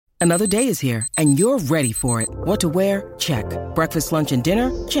Another day is here, and you're ready for it. What to wear? Check. Breakfast, lunch, and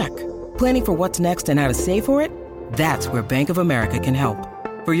dinner? Check. Planning for what's next and how to save for it? That's where Bank of America can help.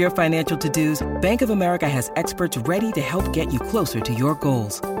 For your financial to-dos, Bank of America has experts ready to help get you closer to your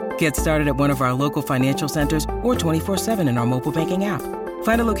goals. Get started at one of our local financial centers or 24/7 in our mobile banking app.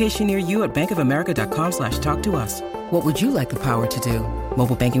 Find a location near you at bankofamerica.com/talktous. What would you like the power to do?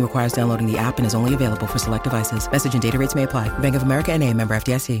 Mobile banking requires downloading the app and is only available for select devices. Message and data rates may apply. Bank of America N.A., member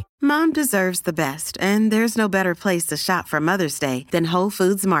FDIC. Mom deserves the best, and there's no better place to shop for Mother's Day than Whole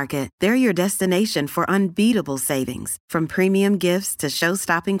Foods Market. They're your destination for unbeatable savings, from premium gifts to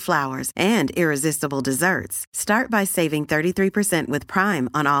show-stopping flowers and irresistible desserts. Start by saving 33% with Prime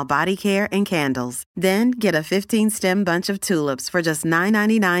on all body care and candles. Then get a 15-stem bunch of tulips for just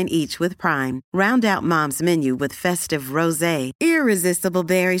 $9.99 each with Prime. Round out Mom's menu with Festive rosé, irresistible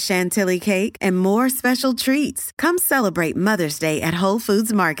berry chantilly cake, and more special treats. Come celebrate Mother's Day at Whole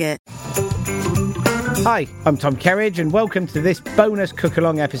Foods Market. Hi, I'm Tom Kerridge, and welcome to this bonus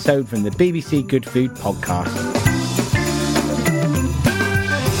cook-along episode from the BBC Good Food podcast.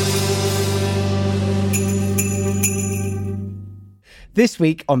 This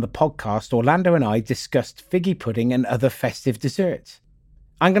week on the podcast, Orlando and I discussed figgy pudding and other festive desserts.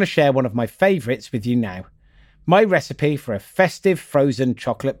 I'm going to share one of my favourites with you now. My recipe for a festive frozen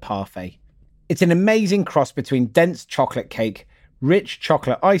chocolate parfait. It's an amazing cross between dense chocolate cake, rich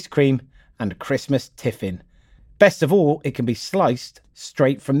chocolate ice cream, and Christmas tiffin. Best of all, it can be sliced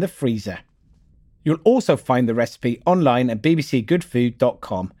straight from the freezer. You'll also find the recipe online at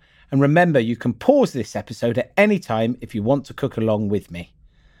bbcgoodfood.com. And remember, you can pause this episode at any time if you want to cook along with me.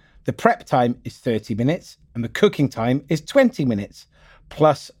 The prep time is 30 minutes and the cooking time is 20 minutes,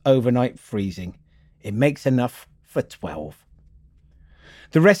 plus overnight freezing. It makes enough for 12.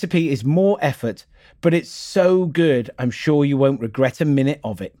 The recipe is more effort, but it's so good, I'm sure you won't regret a minute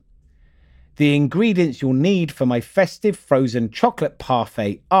of it. The ingredients you'll need for my festive frozen chocolate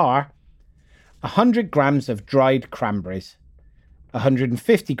parfait are 100 grams of dried cranberries,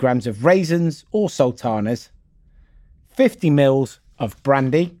 150 grams of raisins or sultanas, 50 ml of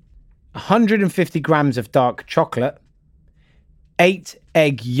brandy, 150 grams of dark chocolate, 8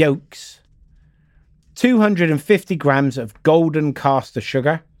 egg yolks, 250 grams of golden caster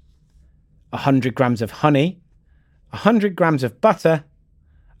sugar, 100 grams of honey, 100 grams of butter,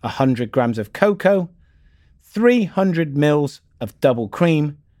 100 grams of cocoa, 300 ml of double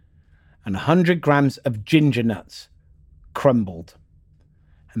cream, and 100 grams of ginger nuts, crumbled.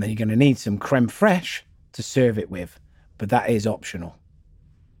 And then you're going to need some creme fraiche to serve it with, but that is optional.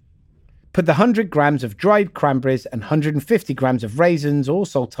 Put the 100 grams of dried cranberries and 150 grams of raisins or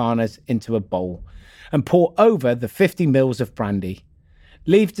sultanas into a bowl and pour over the 50 ml of brandy.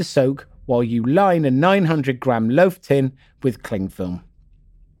 Leave to soak while you line a 900 gram loaf tin with cling film.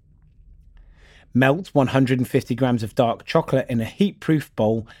 Melt 150 grams of dark chocolate in a heat-proof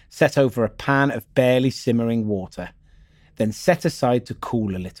bowl set over a pan of barely simmering water. Then set aside to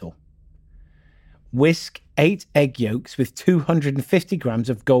cool a little. Whisk 8 egg yolks with 250 grams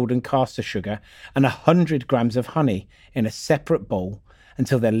of golden caster sugar and 100 grams of honey in a separate bowl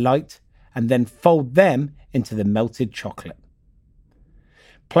until they're light, and then fold them into the melted chocolate.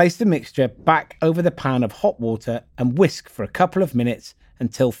 Place the mixture back over the pan of hot water and whisk for a couple of minutes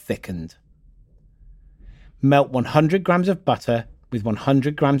until thickened. Melt 100 grams of butter with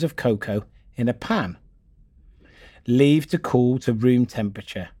 100 grams of cocoa in a pan. Leave to cool to room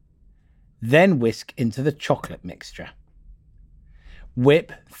temperature. Then whisk into the chocolate mixture.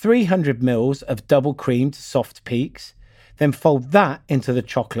 Whip 300 ml of double cream to soft peaks, then fold that into the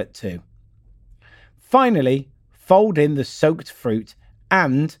chocolate too. Finally, fold in the soaked fruit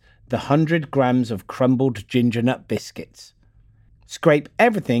and the 100 grams of crumbled ginger nut biscuits. Scrape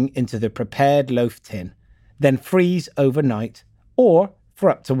everything into the prepared loaf tin, then freeze overnight or for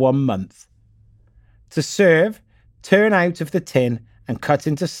up to 1 month. To serve, turn out of the tin and cut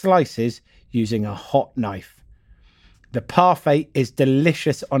into slices using a hot knife. The parfait is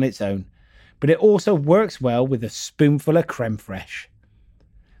delicious on its own, but it also works well with a spoonful of creme fraiche.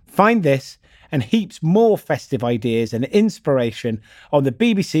 Find this and heaps more festive ideas and inspiration on the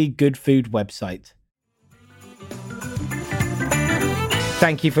BBC Good Food website.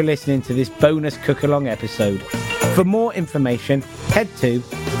 Thank you for listening to this bonus cook-along episode. For more information, head to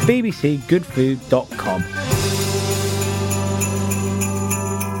bbcgoodfood.com.